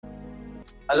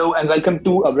Hello and welcome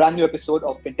to a brand new episode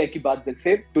of Fintech Ki Baat Dil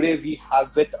Se. Today we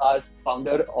have with us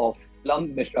founder of Plum,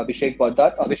 Mr. Abhishek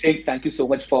Poddar. Abhishek, thank you so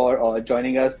much for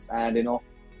joining us and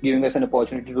giving us an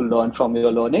opportunity to learn from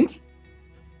your learnings.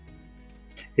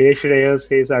 Hey Shreyas,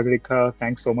 hey Sagrika,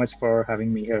 thanks so much for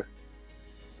having me here.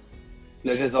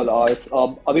 Pleasure is all ours.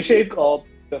 Abhishek,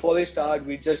 before we start,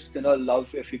 we just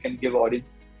love if you can give audience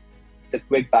a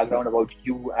quick background about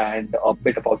you and a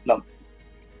bit about Plum.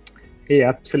 Hey,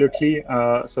 absolutely.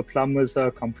 So Plum is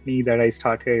a company that I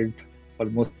started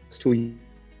almost 2 years,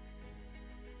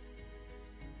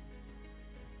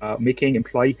 making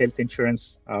employee health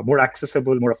insurance more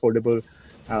accessible, more affordable,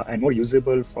 and more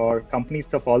usable for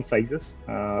companies of all sizes.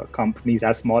 Companies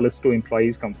as small as 2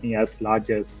 employees, company as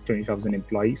large as 20,000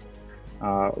 employees.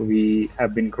 We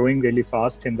have been growing really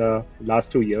fast in the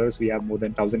last 2 years. We have more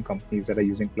than 1,000 companies that are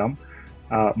using Plum.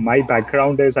 My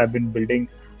background is I've been building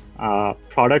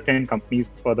product and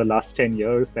companies for the last 10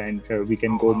 years, and we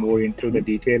can go more into the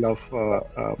detail of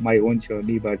my own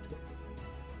journey, but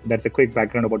that's a quick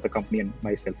background about the company and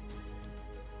myself.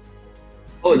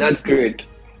 Oh, that's great.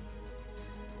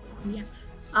 Yeah.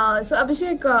 So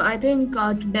Abhishek, I think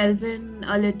to delve in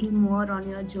a little more on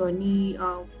your journey,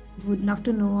 would love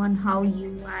to know on how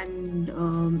you and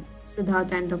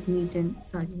Siddharth end up meeting.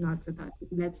 Sorry, not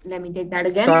Siddharth. Let me take that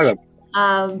again.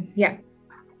 Yeah.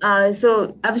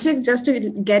 So Abhishek, just to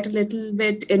get a little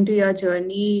bit into your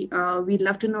journey, we'd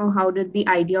love to know how did the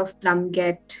idea of Plum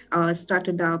get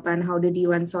started up, and how did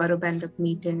you and Saurabh end up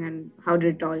meeting, and how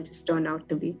did it all just turn out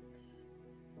to be?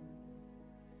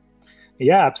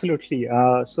 Yeah, absolutely.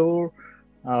 So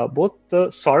both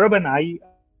Saurabh and I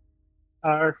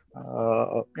are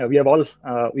we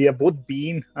have both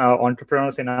been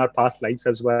entrepreneurs in our past lives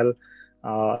as well.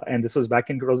 And this was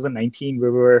back in 2019. We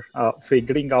were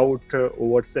figuring out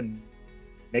what's the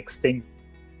next thing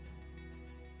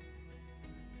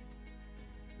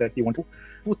that we want to.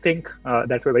 Two things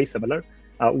that were very similar.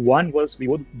 One was we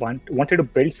would wanted to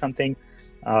build something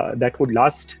that would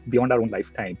last beyond our own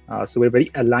lifetime. So we're very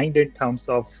aligned in terms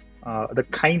of the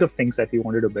kind of things that we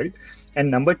wanted to build. And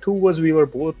number two was we were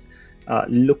both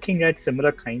looking at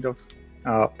similar kind of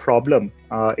problem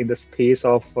in the space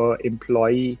of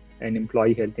employee and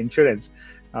employee health insurance,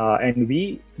 and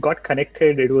we got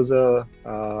connected. It was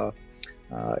very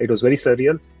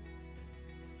surreal.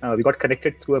 We got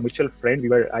connected through a mutual friend. We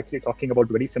were actually talking about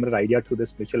very similar idea to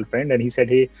this mutual friend, and he said,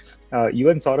 "Hey,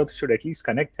 you and Saurabh should at least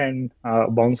connect and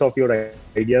bounce off your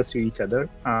ideas to each other."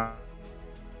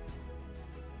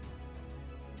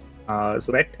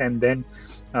 So that, and then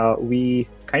we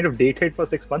kind of dated for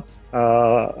 6 months.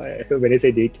 When I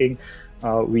say dating,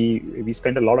 we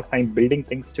spent a lot of time building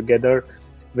things together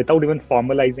without even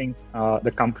formalizing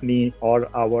the company or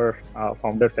our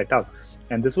founder setup.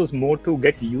 And this was more to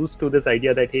get used to this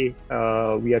idea that, hey,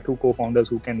 we are two co-founders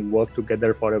who can work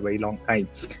together for a very long time.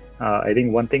 I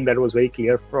think one thing that was very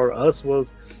clear for us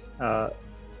was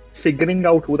figuring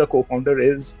out who the co-founder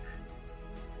is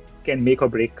can make or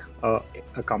break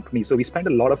a company. So we spent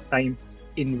a lot of time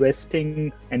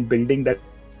investing and building that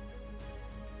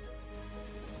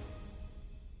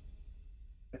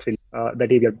that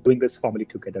we are doing this formally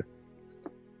together.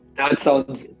 That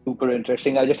sounds super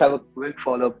interesting. I just have a quick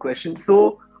follow-up question.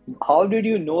 So, how did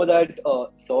you know that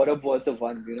Saurabh was the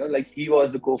one? Like he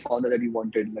was the co-founder that you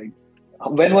wanted. Like,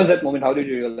 when was that moment? How did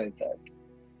you realize that?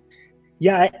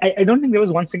 Yeah, I don't think there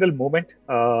was one single moment.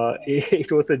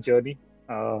 It was a journey.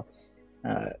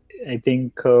 I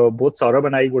think both Saurabh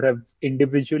and I would have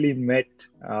individually met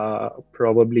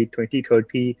probably 20,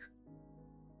 30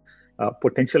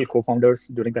 potential co-founders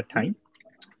during that time.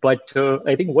 But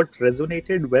I think what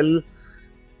resonated well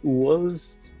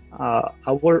was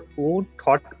our own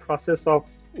thought process of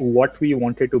what we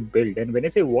wanted to build. And when I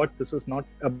say what, this is not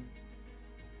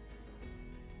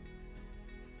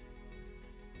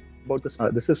about this.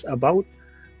 This is about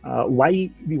why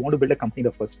we want to build a company in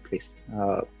the first place.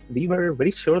 We were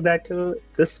very sure that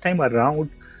this time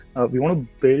around, we want to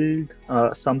build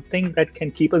something that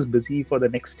can keep us busy for the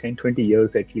next 10, 20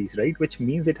 years at least, right? Which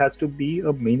means it has to be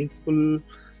a meaningful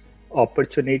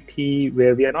opportunity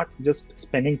where we are not just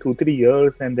spending 2-3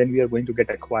 years and then we are going to get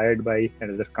acquired by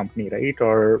another company, right?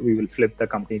 Or we will flip the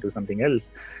company to something else.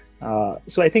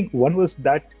 So I think one was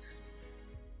that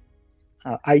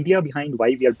idea behind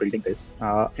why we are building this.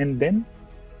 And then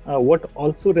what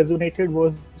also resonated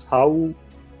was how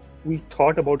we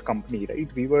thought about company,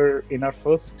 right? We were in our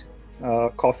first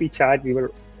coffee chat, we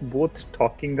were both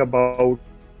talking about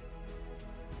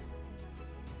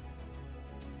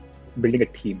building a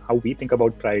team, how we think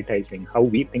about prioritizing, how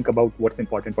we think about what's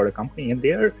important for a company. And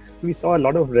there we saw a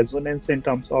lot of resonance in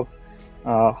terms of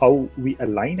how we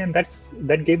align, and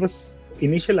that gave us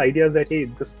initial ideas that, hey,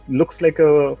 this looks like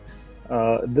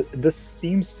this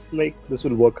seems like this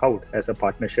will work out as a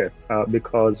partnership,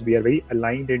 because we are very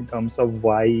aligned in terms of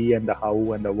why and the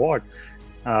how and the what.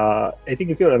 I think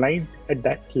if you're aligned at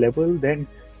that level, then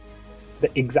the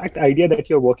exact idea that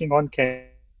you're working on can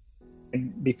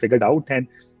be figured out, and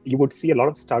you would see a lot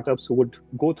of startups who would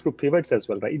go through pivots as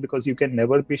well, right? Because you can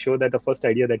never be sure that the first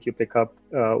idea that you pick up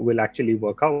will actually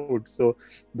work out. So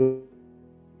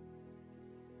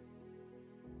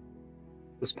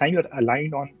this time you're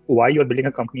aligned on why you're building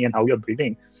a company and how you're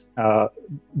building,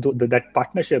 that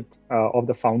partnership of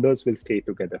the founders will stay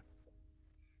together.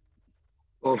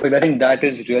 Perfect. I think that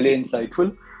is really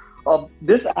insightful.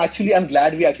 This actually, I'm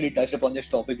glad we actually touched upon this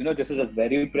topic. This is a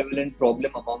very prevalent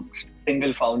problem amongst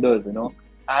single founders,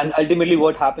 and ultimately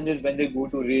what happens is when they go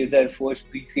to raise their first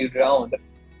pre-seed round,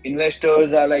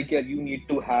 investors are like, yeah, you need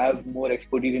to have more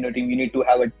expertise in your team. You need to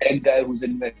have a tech guy who's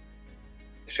invested.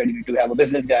 You need to have a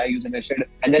business guy who's invested.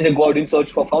 And then they go out and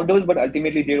search for founders, but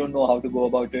ultimately they don't know how to go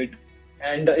about it.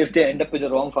 And if they end up with the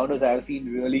wrong founders, I have seen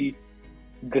really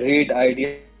great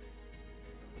ideas.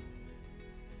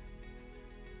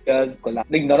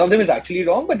 Like none of them is actually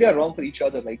wrong, but they are wrong for each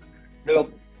other. Like the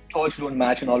thoughts don't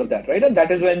match and all of that, right? And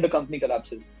that is when the company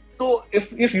collapses. So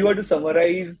if you were to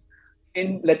summarize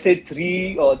in, let's say,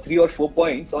 three or 4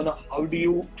 points on how do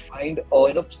you find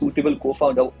a suitable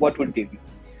co-founder, what would they be?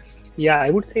 Yeah,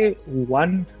 I would say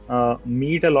one,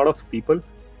 meet a lot of people.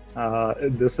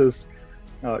 This is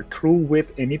true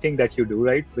with anything that you do,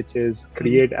 right? Which is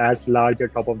create as large a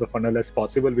top of the funnel as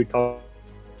possible. We talk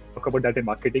about that in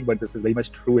marketing, but this is very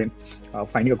much true in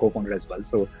finding a co-founder as well.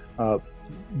 So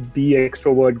be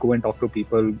extrovert, go and talk to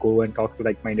people, go and talk to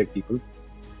like-minded people.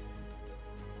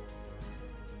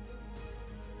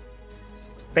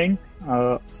 Spend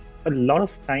a lot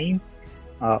of time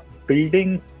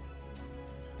building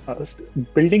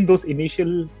those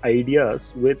initial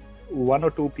ideas with 1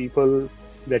 or 2 people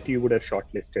that you would have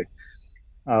shortlisted.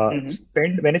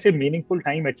 Spend, when I say meaningful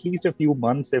time, at least a few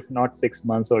months, if not 6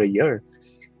 months or a year,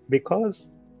 because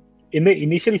in the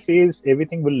initial phase,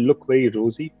 everything will look very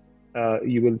rosy.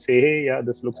 You will say, hey, yeah,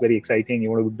 this looks very exciting.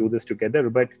 You want to do this together.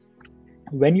 But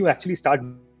when you actually start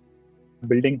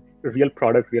building a real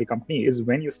product, real company, is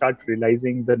when you start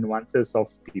realizing the nuances of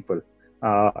people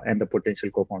and the potential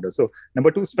co-founders. So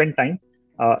number 2, spend time.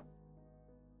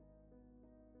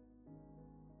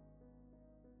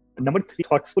 Number 3,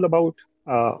 thoughtful about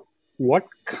what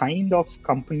kind of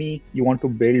company you want to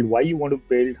build, why you want to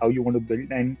build, how you want to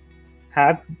build, and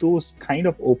have those kind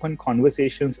of open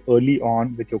conversations early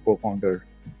on with your co-founder.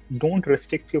 Don't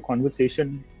restrict your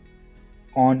conversation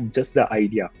on just the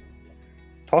idea.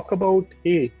 Talk about,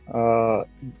 hey,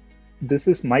 this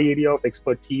is my area of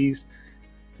expertise.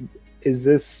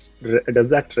 Does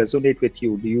that resonate with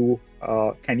you? Do you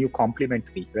can you complement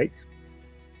me, right?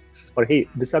 Or hey,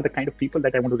 these are the kind of people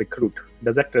that I want to recruit.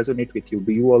 Does that resonate with you?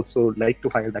 Do you also like to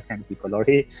hire that kind of people? Or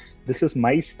hey, this is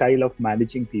my style of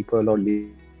managing people or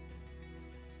leading.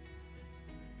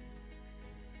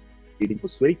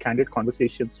 Those very candid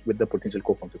conversations with the potential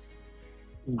co-founders.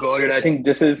 Got it. I think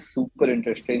this is super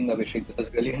interesting, Abhishek. This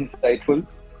is really insightful.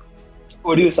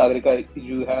 What do you, Sagarika? Do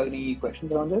you have any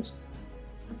questions around this?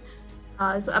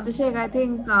 So Abhishek, I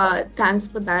think thanks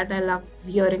for that. I love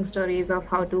hearing stories of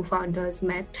how 2 founders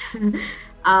met.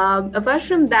 Apart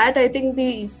from that, I think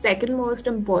the second most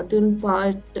important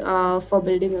part for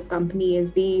building a company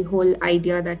is the whole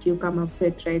idea that you come up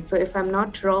with, right? So if I'm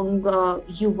not wrong,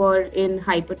 you were in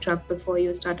Hypertruck before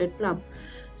you started Plum.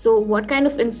 So what kind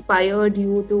of inspired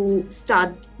you to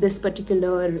start this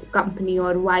particular company,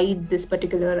 or why this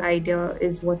particular idea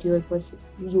is what you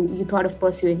thought of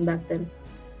pursuing back then?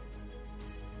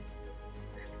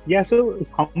 Yeah, so a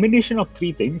combination of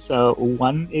 3 things.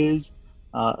 One is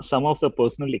some of the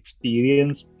personal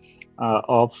experience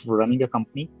of running a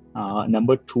company.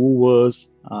 Number 2 was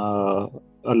a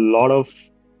lot of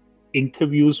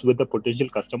interviews with the potential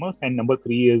customers, and number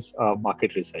 3 is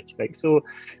market research, right? So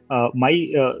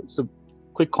so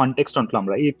quick context on Plum,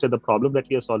 right? The problem that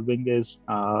we are solving is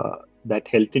that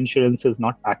health insurance is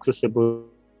not accessible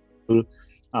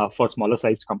for smaller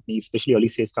sized companies, especially early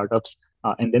stage startups,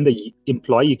 and then the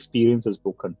employee experience is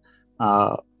broken.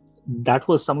 That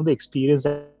was some of the experience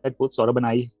that both Saurabh and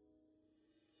I,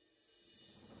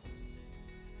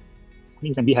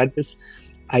 and we had this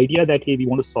idea that, hey, we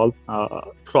want to solve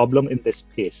a problem in this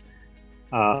space.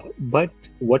 But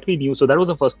what we knew, so that was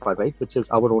the first part, right, which is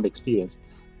our own experience.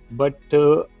 But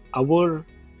our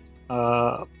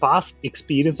past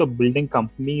experience of building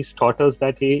companies taught us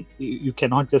that, hey, you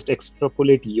cannot just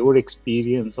extrapolate your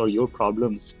experience or your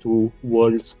problems to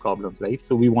world's problems, right?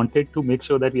 So we wanted to make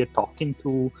sure that we are talking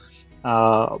to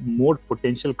more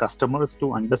potential customers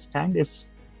to understand if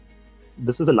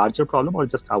this is a larger problem or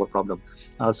just our problem.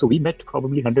 So we met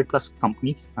probably 100 plus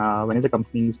companies. When I say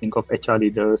companies, think of HR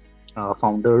leaders,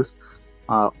 founders.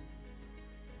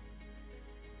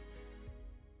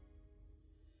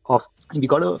 We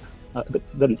got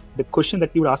the question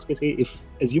that you would ask is, hey, if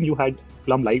assume you had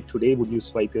Plum Live today, would you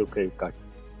swipe your credit card?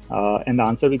 And the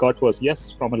answer we got was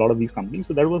yes from a lot of these companies.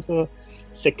 So that was a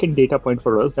second data point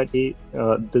for us that, hey,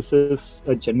 this is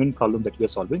a genuine problem that we are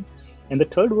solving. And the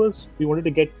third was we wanted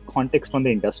to get context on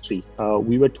the industry.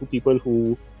 We were two people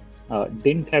who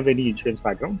didn't have any insurance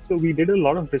background. So we did a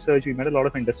lot of research. We met a lot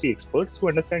of industry experts to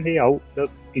understand, hey, how does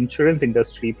insurance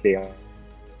industry play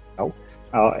out?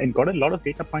 And got a lot of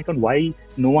data point on why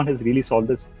no one has really solved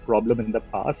this problem in the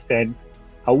past, and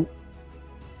how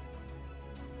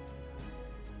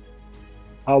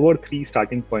our three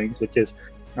starting points, which is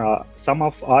some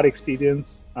of our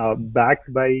experience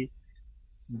backed by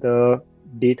the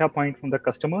data point from the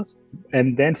customers,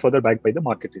 and then further backed by the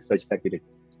market research that we did.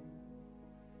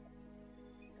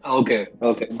 Okay,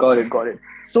 got it.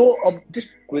 So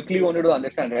just quickly wanted to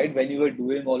understand, right, when you were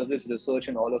doing all of this research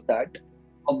and all of that,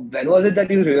 when was it that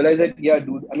you realized that, yeah,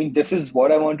 dude, I mean, this is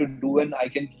what I want to do and I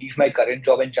can leave my current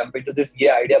job and jump into this? ये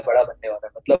idea बड़ा बनने वाला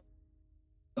है, मतलब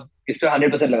इस पे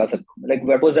 100% लगा सकता हूँ. Like,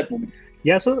 what was that moment?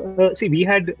 Yeah, so see, we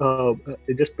had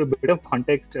just a bit of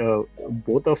context.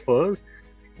 Both of us,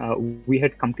 we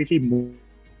had completely moved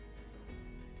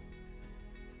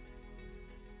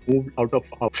out of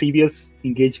our previous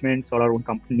engagements or our own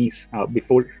companies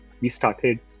before we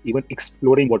started even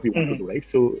exploring what we want to do, right?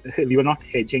 So we were not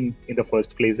hedging in the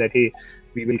first place that, hey,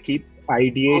 we will keep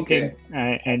ideating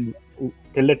and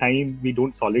till the time we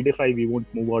don't solidify, we won't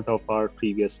move out of our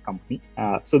previous company.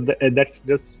 So that's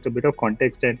just a bit of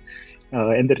context. And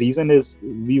the reason is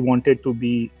we wanted to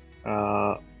be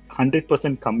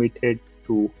 100% committed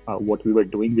to what we were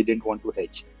doing. We didn't want to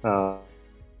hedge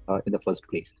in the first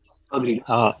place. Agreed.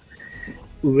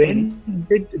 When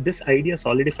did this idea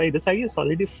solidify? This idea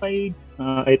solidified,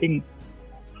 I think,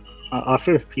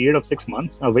 after a period of 6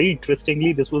 months. Very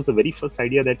interestingly, this was the very first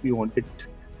idea that we wanted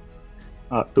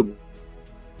to.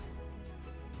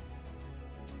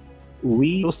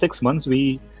 Those 6 months,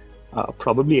 we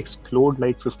probably explored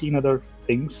like 15 other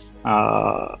things.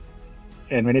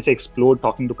 And when I say explored,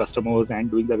 talking to customers and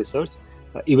doing the research,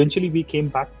 eventually we came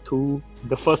back to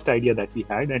the first idea that we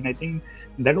had. And I think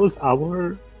that was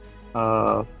our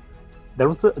there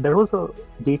was a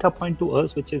data point to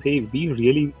us, which is, hey, we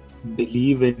really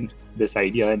believe in this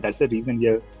idea, and that's the reason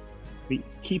we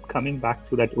keep coming back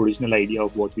to that original idea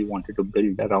of what we wanted to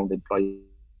build around employee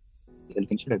health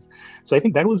insurance. So I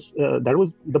think that was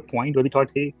the point where we thought,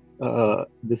 hey,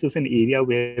 this is an area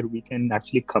where we can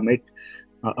actually commit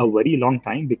a very long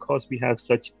time because we have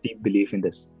such deep belief in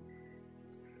this.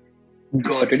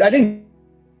 Got it. I think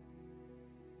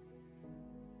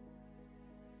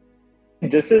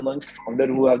this is amongst founders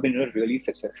who have been really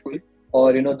successful,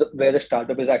 or where the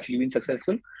startup has actually been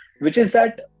successful, which is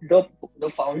that the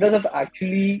founders have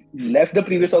actually left the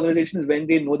previous organizations when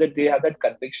they know that they have that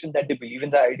conviction that they believe in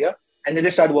the idea, and then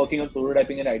they start working on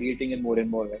prototyping and ideating and more,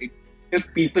 right? If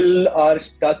people are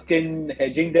stuck in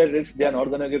hedging their risks, they are not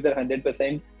going to give their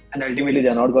 100%, and ultimately they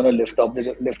are not going to lift up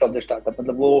the startup.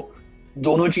 मतलब वो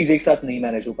दोनों चीजें एक साथ नहीं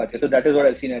manage हो पाते. So that is what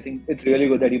I've seen. I think it's really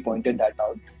good that you pointed that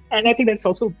out. And I think that's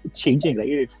also changing, right?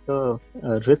 It's the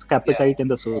risk appetite in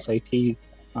the society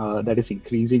that is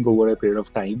increasing over a period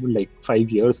of time. Like 5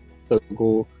 years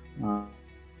ago,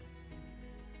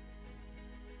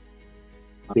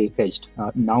 they hedged.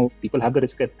 Now people have the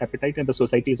risk appetite, and the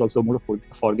society is also more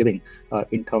forgiving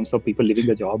in terms of people leaving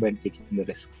the job and taking the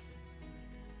risk.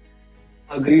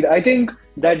 Agreed. I think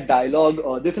that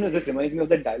dialogue, this reminds me of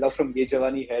that dialogue from Ye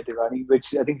Jawani Hai Diwani,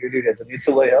 which I think really resonates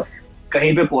over here.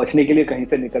 कहीं पे पहुंचने के लिए कहीं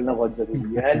से निकलना बहुत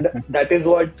जरूरी है, and that is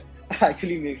what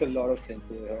actually makes a lot of sense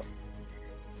over here.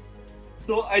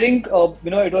 So I think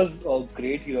it was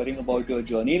great hearing about your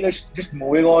journey. Let's just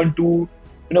moving on to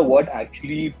what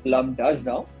actually Plum does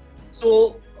now.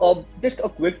 So just a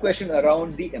quick question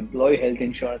around the employee health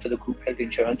insurance or the group health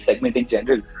insurance segment in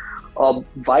general.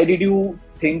 Why did you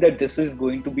think that this is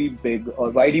going to be big,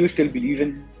 or why do you still believe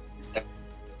in that?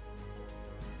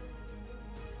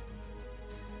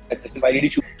 Why did you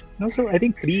choose? No, so I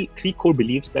think three core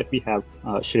beliefs that we have,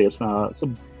 Shreyas.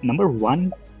 So number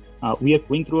one, we are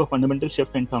going through a fundamental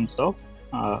shift in terms of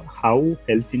how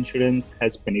health insurance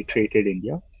has penetrated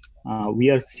India. we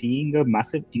are seeing a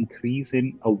massive increase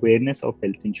in awareness of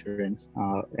health insurance,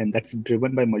 and that's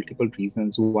driven by multiple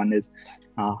reasons. One is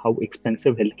how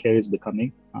expensive healthcare is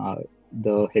becoming.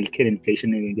 The healthcare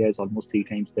inflation in India is almost 3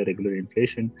 times the regular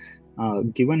inflation.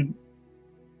 Given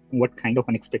what kind of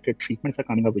unexpected treatments are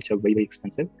coming up, which are very, very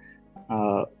expensive,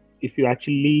 if you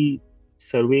actually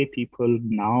survey people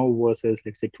now versus,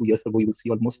 let's say, 2 years ago, you will see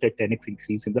almost a 10x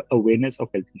increase in the awareness of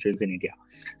health insurance in India.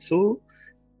 So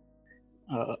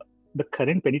the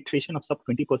current penetration of sub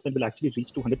 20% will actually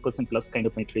reach to 100% plus kind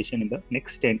of penetration in the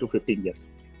next 10 to 15 years.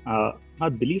 Our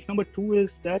belief number 2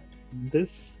 is that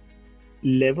this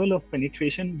level of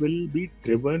penetration will be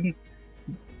driven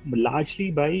largely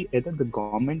by either the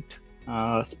government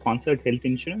sponsored health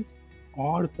insurance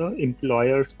or the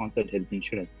employer sponsored health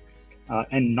insurance,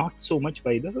 and not so much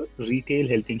by the retail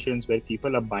health insurance where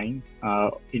people are buying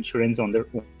insurance on their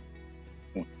own.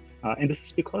 And this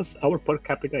is because our per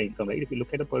capita income, right? If you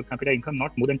look at the per capita income,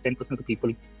 not more than 10% of the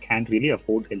people can really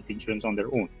afford health insurance on their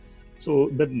own.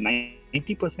 So the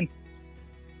 90%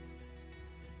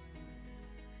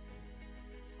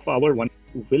 of our one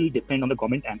will depend on the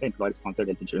government and the employer-sponsored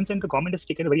health insurance. And the government has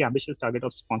taken a very ambitious target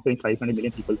of sponsoring 500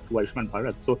 million people through Ayushman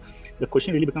Bharat. So the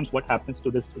question really becomes what happens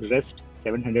to this rest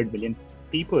 700 million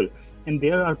people? And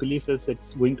there our belief is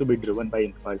it's going to be driven by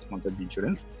employer-sponsored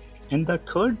insurance. And the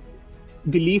third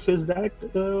belief is that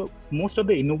most of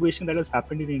the innovation that has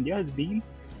happened in India has been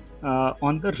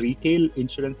on the retail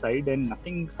insurance side, and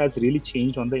nothing has really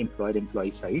changed on the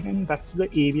employer-employee side. And that's the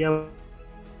area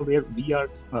where we are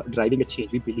driving a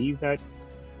change. We believe that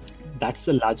that's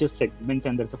the largest segment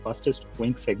and that's the fastest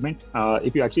growing segment.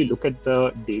 If you actually look at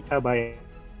the data by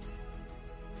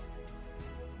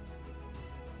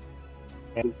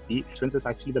see, insurance is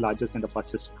actually the largest and the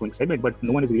fastest growing segment, but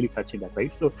no one is really touching that,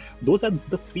 right? So those are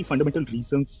the 3 fundamental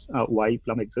reasons why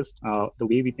Plum exists. The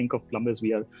way we think of Plum is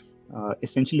we are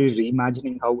essentially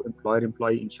reimagining how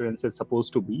employer-employee insurance is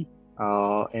supposed to be,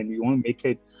 and we want to make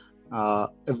it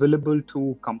available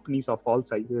to companies of all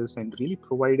sizes and really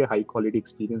provide a high quality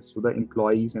experience to the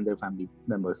employees and their family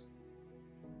members.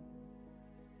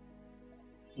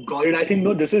 Got it. I think,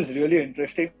 no, this is really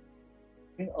interesting.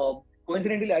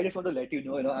 Coincidentally, I just want to let you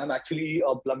know, I'm actually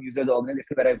a Plum user. The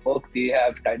organization where I work, they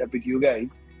have tied up with you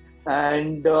guys.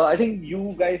 And I think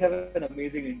you guys have an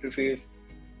amazing interface.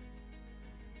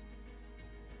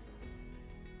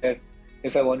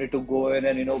 If I wanted to go in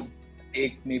and,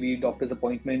 take maybe doctor's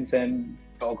appointments and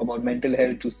talk about mental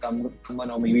health to someone,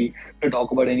 or maybe to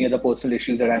talk about any other personal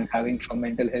issues that I'm having, from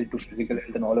mental health to physical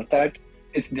health and all of that,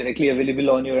 it's directly available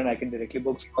on you and I can directly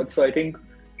book spots. So I think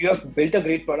you have built a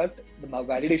great product. The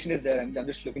validation is there, and I'm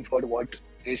just looking forward to what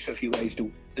great stuff you guys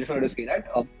do. I just wanted to say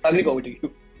that. Sagrik, over to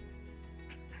you.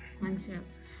 Thanks,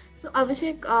 Shaz. So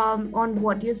Abhishek, on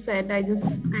what you said, I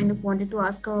just kind of wanted to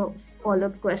ask a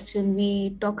follow-up question.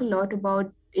 We talk a lot about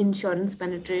insurance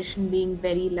penetration being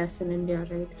very less in India,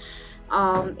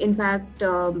 right? In fact,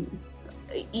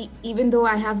 even though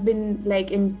I have been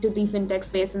into the fintech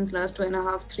space since last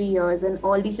 2.5, 3 years, and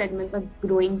all these segments are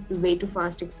growing way too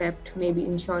fast, except maybe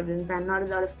insurance, and not a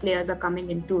lot of players are coming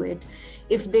into it.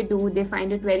 If they do, they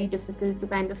find it very difficult to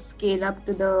kind of scale up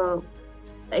to the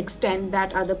extent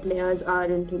that other players are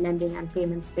into lending and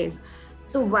payment space.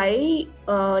 So why,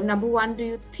 number one, do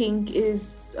you think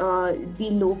is the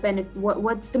low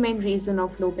what's the main reason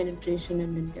of low penetration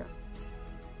in India?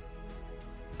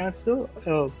 So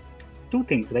 2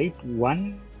 things, right?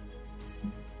 One,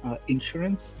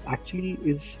 insurance actually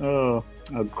is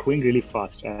growing really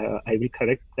fast. I will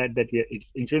correct that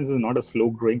insurance is not a slow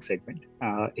growing segment.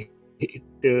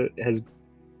 It has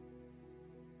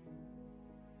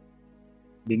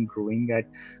been growing at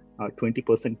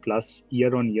 20% plus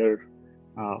year on year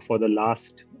for the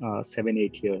last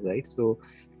 7-8 years, right? So,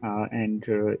 and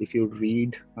if you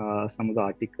read some of the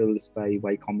articles by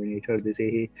Y Combinator, they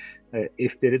say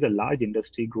if there is a large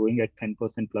industry growing at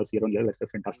 10% plus year on year, that's a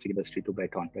fantastic industry to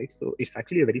bet on, right? So it's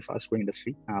actually a very fast growing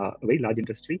industry, a very large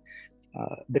industry.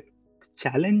 The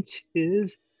challenge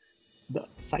is the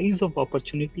size of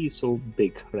opportunity is so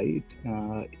big, right?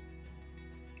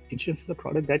 Insurance is a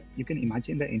product that you can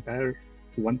imagine the entire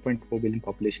 1.4 billion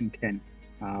population can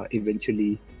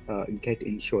eventually get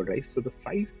insured, right? So the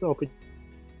size of the opportunity,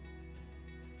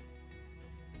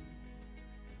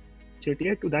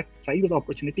 to that size of the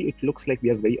opportunity, it looks like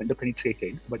we are very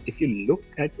underpenetrated. But if you look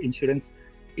at insurance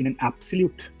in an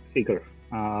absolute figure,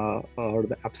 or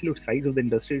the absolute size of the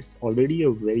industry, it's already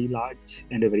a very large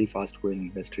and a very fast growing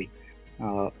industry.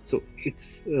 So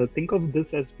it's think of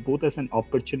this as both as an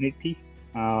opportunity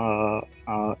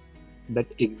that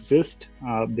exist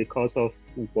because of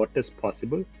what is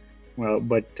possible,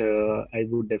 but I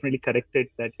would definitely correct it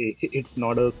that it's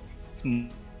not a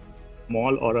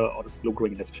small or a slow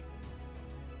growing industry.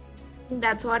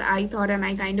 That's what I thought, and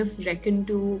I kind of reckon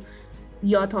to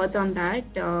your thoughts on that.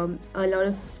 A lot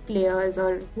of players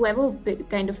or whoever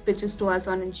kind of pitches to us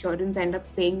on insurance end up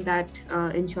saying that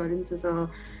insurance is a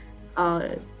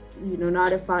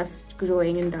not a fast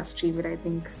growing industry, but I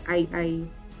think I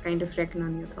kind of reckon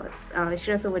on your thoughts.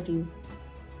 Shreya, over to you.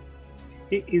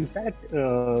 Is that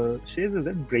Shays, is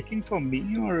that breaking for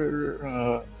me,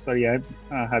 or sorry, I'm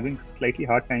having slightly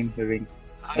hard time hearing.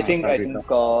 I think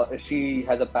she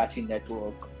has a patchy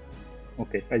network.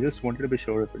 Okay, I just wanted to be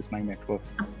sure if it's my network.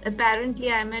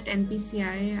 Apparently, I'm at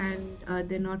NPCI and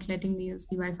they're not letting me use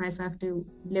the Wi-Fi, so I have to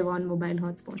live on mobile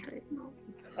hotspot right now.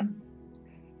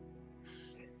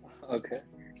 Okay,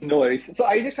 no worries. So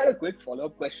I just had a quick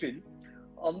follow-up question.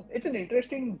 It's an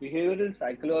interesting behavioral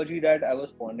psychology that I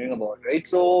was pondering about, right?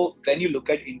 So when you look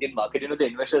at Indian market, the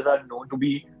investors are known to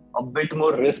be a bit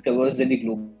more risk averse than the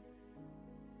global.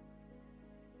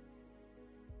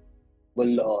 When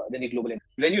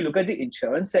you look at the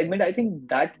insurance segment, I think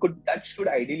that should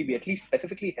ideally be, at least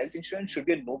specifically health insurance, should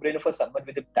be a no-brainer for someone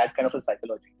with that kind of a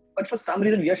psychology. But for some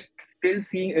reason, we are still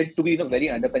seeing it to be very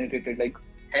underpenetrated. Like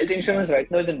health insurance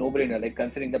right now is a no-brainer, like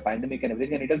considering the pandemic and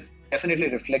everything, and it is definitely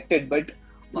reflected. But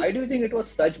why do you think it was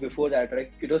such before that?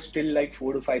 Right, it was still like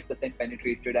 4 to 5%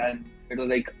 penetrated, and it was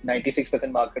like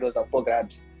 96% market was up for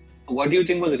grabs. What do you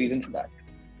think was the reason for that?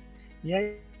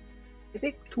 Yeah, I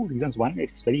think two reasons. One,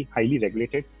 it's very highly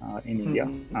regulated in India.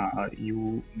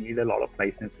 You need a lot of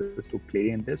licenses to play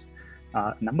in this.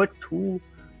 Number two,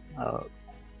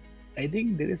 I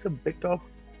think there is a bit of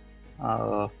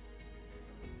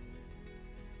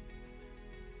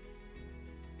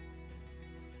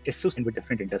association with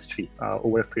different industry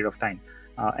over a period of time.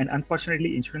 And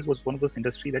unfortunately, insurance was one of those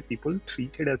industry that people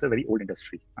treated as a very old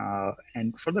industry,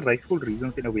 and for the rightful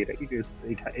reasons in a way. Right? It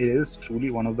is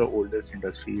truly one of the oldest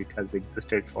industry. It has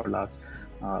existed for last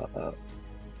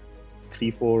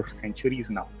 3-4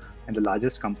 centuries now, and the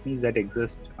largest companies that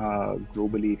exist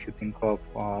globally, if you think of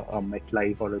a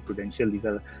MetLife or a Prudential, these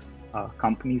are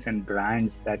companies and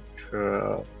brands that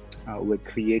were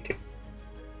created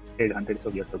hundreds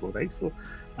of years ago, right? So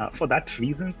for that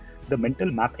reason, the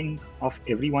mental mapping of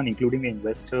everyone, including the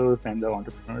investors and the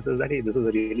entrepreneurs, is that hey, this is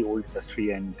a really old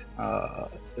industry, and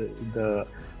the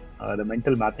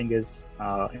mental mapping is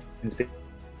that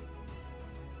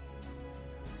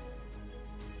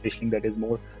is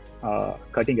more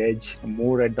cutting edge,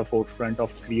 more at the forefront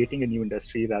of creating a new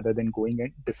industry rather than going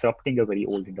and disrupting a very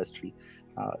old industry.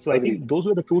 So I think those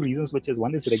were the two reasons. Which is,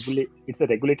 one is it's a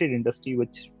regulated industry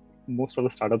which most of the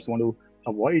startups want to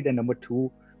avoid, and number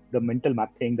two, the mental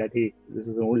mapping that hey, this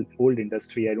is an old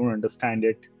industry, I don't understand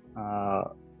it, I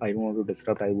don't want to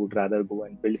disrupt, I would rather go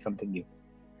and build something new.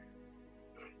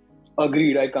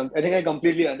 Agreed. I think I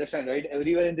completely understand, right?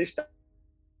 Everyone in this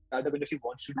startup industry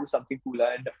wants to do something cool,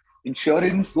 and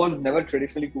insurance was never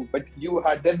traditionally cool, but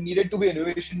there needed to be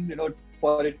innovation,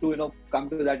 for it to come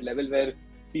to that level where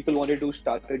people wanted to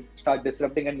start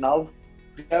disrupting, and now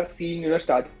we have seen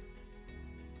start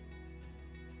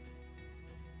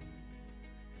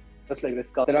like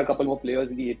this. There are a couple more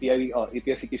players in the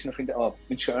APIfication of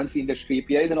insurance industry,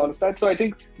 APIs and all of that. So I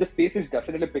think the space is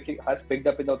definitely has picked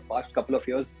up in the past couple of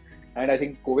years, and I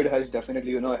think COVID has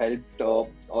definitely helped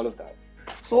all of that.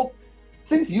 So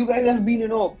since you guys have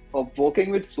been working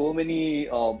with so many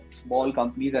small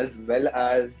companies as well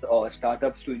as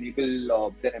startups to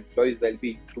enable their employees'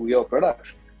 well-being through your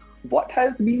products, what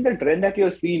has been the trend that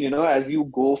you're seeing as you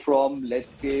go from,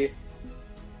 let's say,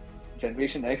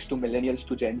 Generation X to millennials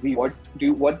to Gen Z?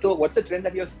 What's the trend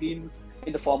that you're seeing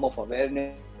in the form of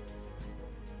awareness?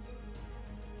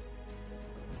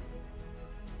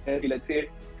 Let's say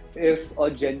if a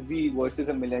Gen Z versus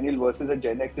a millennial versus a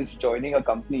Gen X is joining a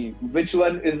company, which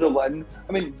one is the one?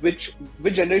 I mean, which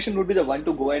generation would be the one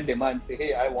to go and demand, say,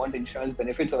 hey, I want insurance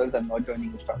benefits, or else I'm not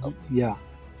joining a startup? Yeah.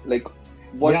 Like,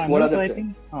 what are the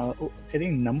trends? I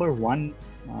think number one,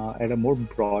 at a more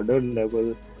broader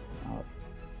level,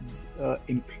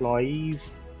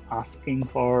 employees asking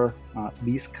for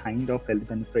these kind of health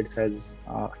benefits has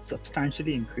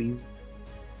substantially increased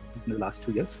in the last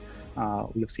 2 years.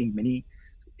 We have seen many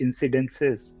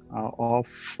incidences of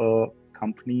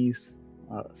companies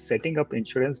setting up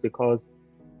insurance because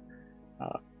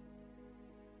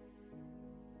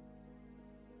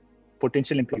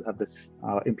potential employees have this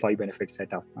employee benefit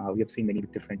set up. We have seen many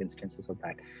different instances of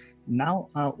that. Now,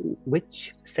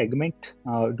 which segment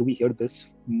do we hear this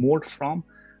more from?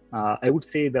 I would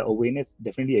say the awareness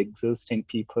definitely exists in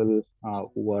people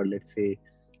who are, let's say,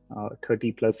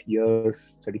 30 plus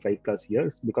years, 35 plus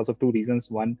years because of two reasons.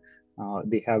 One,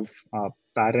 they have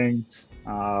parents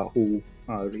who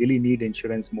really need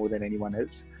insurance more than anyone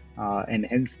else, and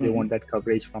hence they want that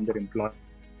coverage from their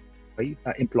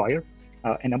employer.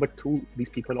 And number two, these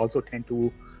people also tend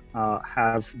to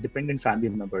have dependent family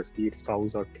members, be it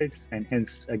spouse or kids, and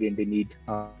hence again they need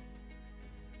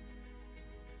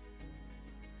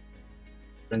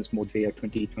more say a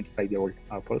 20-25-year-old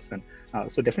person.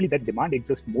 So definitely that demand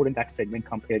exists more in that segment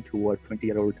compared to a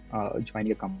 20-year-old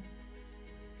joining a company.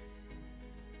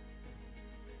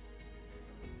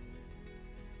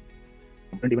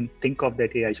 Don't even think of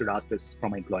that, hey, I should ask this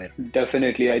from my employer.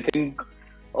 Definitely. I think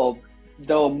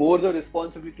the more the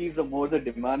responsibilities, the more the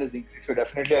demand is increased. So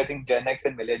definitely, I think Gen X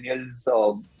and millennials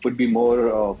would be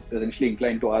more essentially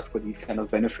inclined to ask for these kind of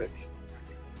benefits.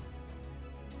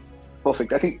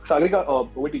 Perfect. I think, Sagarika,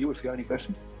 over to you if you have any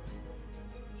questions.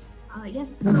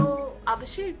 Yes. So,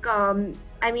 Abhishek,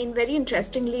 I mean, very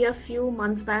interestingly, a few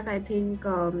months back, I think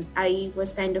I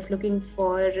was kind of looking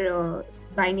for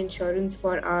buying insurance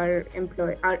for our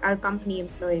company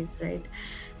employees, right?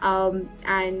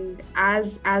 And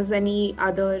as any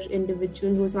other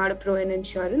individual who's not a pro in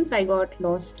insurance, I got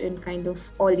lost in kind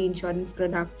of all the insurance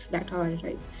products that are,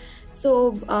 right?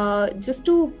 So just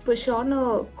to push on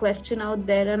a question out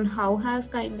there, and how has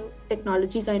kind of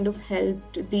technology kind of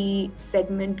helped the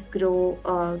segment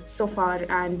grow so far,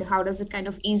 and how does it kind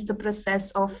of ease the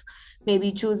process of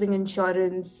maybe choosing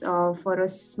insurance for a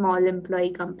small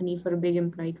employee company, for a big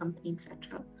employee company,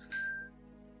 etc.?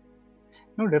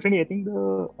 No, definitely. I think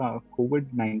the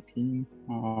COVID-19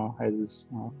 has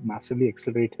massively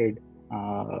accelerated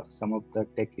some of the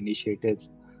tech initiatives.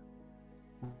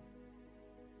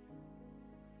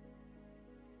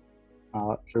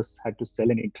 Just had to sell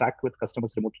and interact with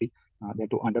customers remotely. They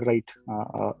had to underwrite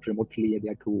remotely. They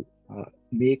had to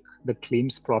make the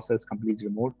claims process completely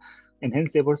remote, and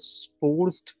hence they were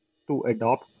forced to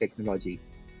adopt technology.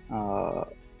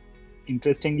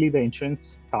 Interestingly, the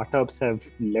insurance startups have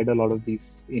led a lot of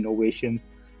these innovations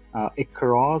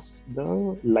across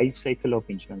the life cycle of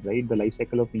insurance, right? The life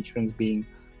cycle of insurance being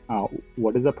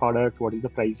what is the product, what is the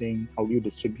pricing, how do you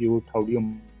distribute, how do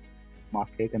you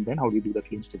market, and then how do you do the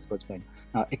claims disbursement.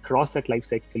 Across that life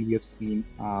cycle, we have seen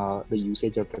the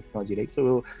usage of technology, right?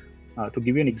 So to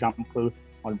give you an example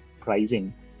on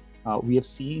pricing, we have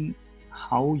seen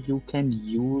how you can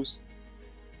use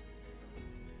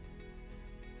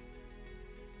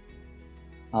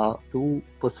to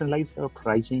personalize the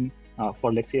pricing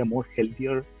for, let's say, a more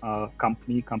healthier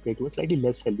company compared to a slightly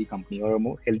less healthy company, or a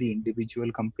more healthy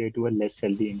individual compared to a less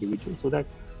healthy individual, so that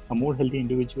a more healthy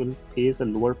individual pays a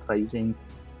lower pricing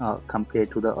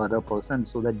compared to the other person,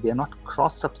 so that they're not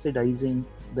cross-subsidizing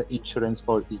the insurance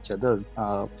for each other.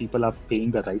 People are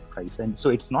paying the right price. And so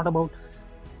it's not about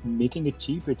making it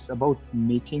cheap, it's about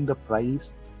making the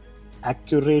price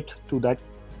accurate to that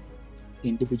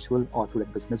individual or to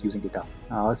that business using data.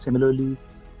 Similarly,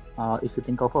 if you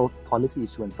think of a policy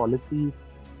issuance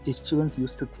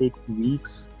used to take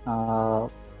weeks,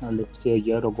 let's say a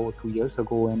year ago, 2 years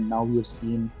ago, and now we have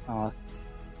seen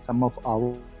some of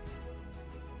our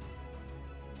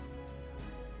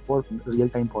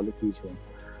real-time policy issuance.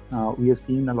 We have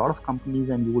seen a lot of companies,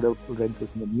 and you would have read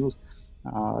this in the news,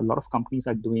 a lot of companies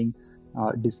are doing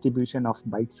distribution of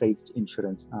bite-sized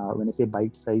insurance. When I say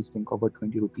bite-sized, think about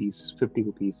 20 rupees, 50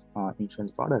 rupees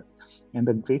insurance products. And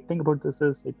the great thing about this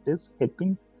is it is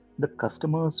helping the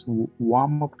customers who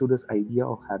warm up to this idea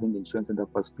of having insurance in the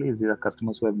first place. These are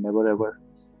customers who have never ever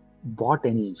bought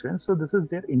any insurance. So this is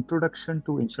their introduction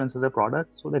to insurance as a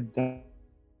product, so that then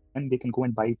they can go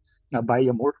and buy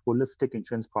a more holistic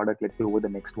insurance product, let's say, over the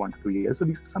next 1 to 2 years. So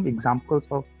these are some examples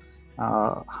of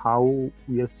how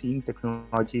we are seeing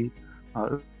technology.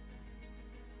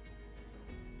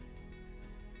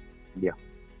 Yeah.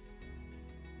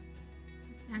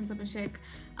 Thanks, Abhishek.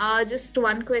 Just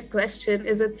one quick question.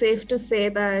 Is it safe to say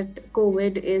that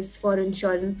COVID is for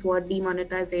insurance what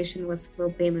demonetization was for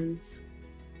payments?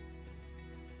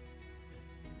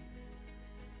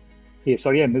 Hey,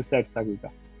 sorry, I missed that, Sagarika.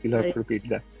 You'll have to repeat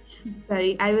that.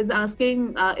 Sorry, I was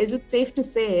asking, is it safe to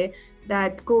say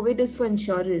that COVID is for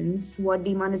insurance what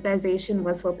demonetization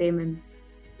was for payments?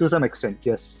 To some extent,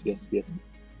 yes.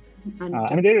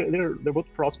 I mean, they're both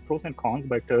pros and cons,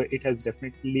 but it has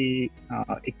definitely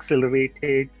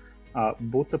accelerated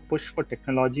both the push for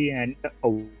technology and the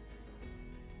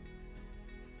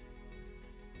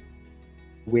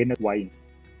awareness. Why?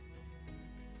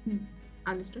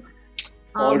 Understood.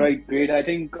 All right, great. I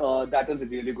think that was a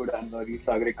really good answer,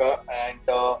 Sagarika. And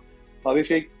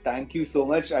Abhishek, thank you so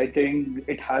much. I think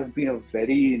it has been a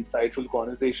very insightful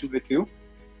conversation with you.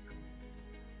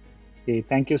 Okay,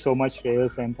 thank you so much,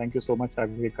 Shreyas, and thank you so much,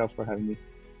 Sagarika, for having me.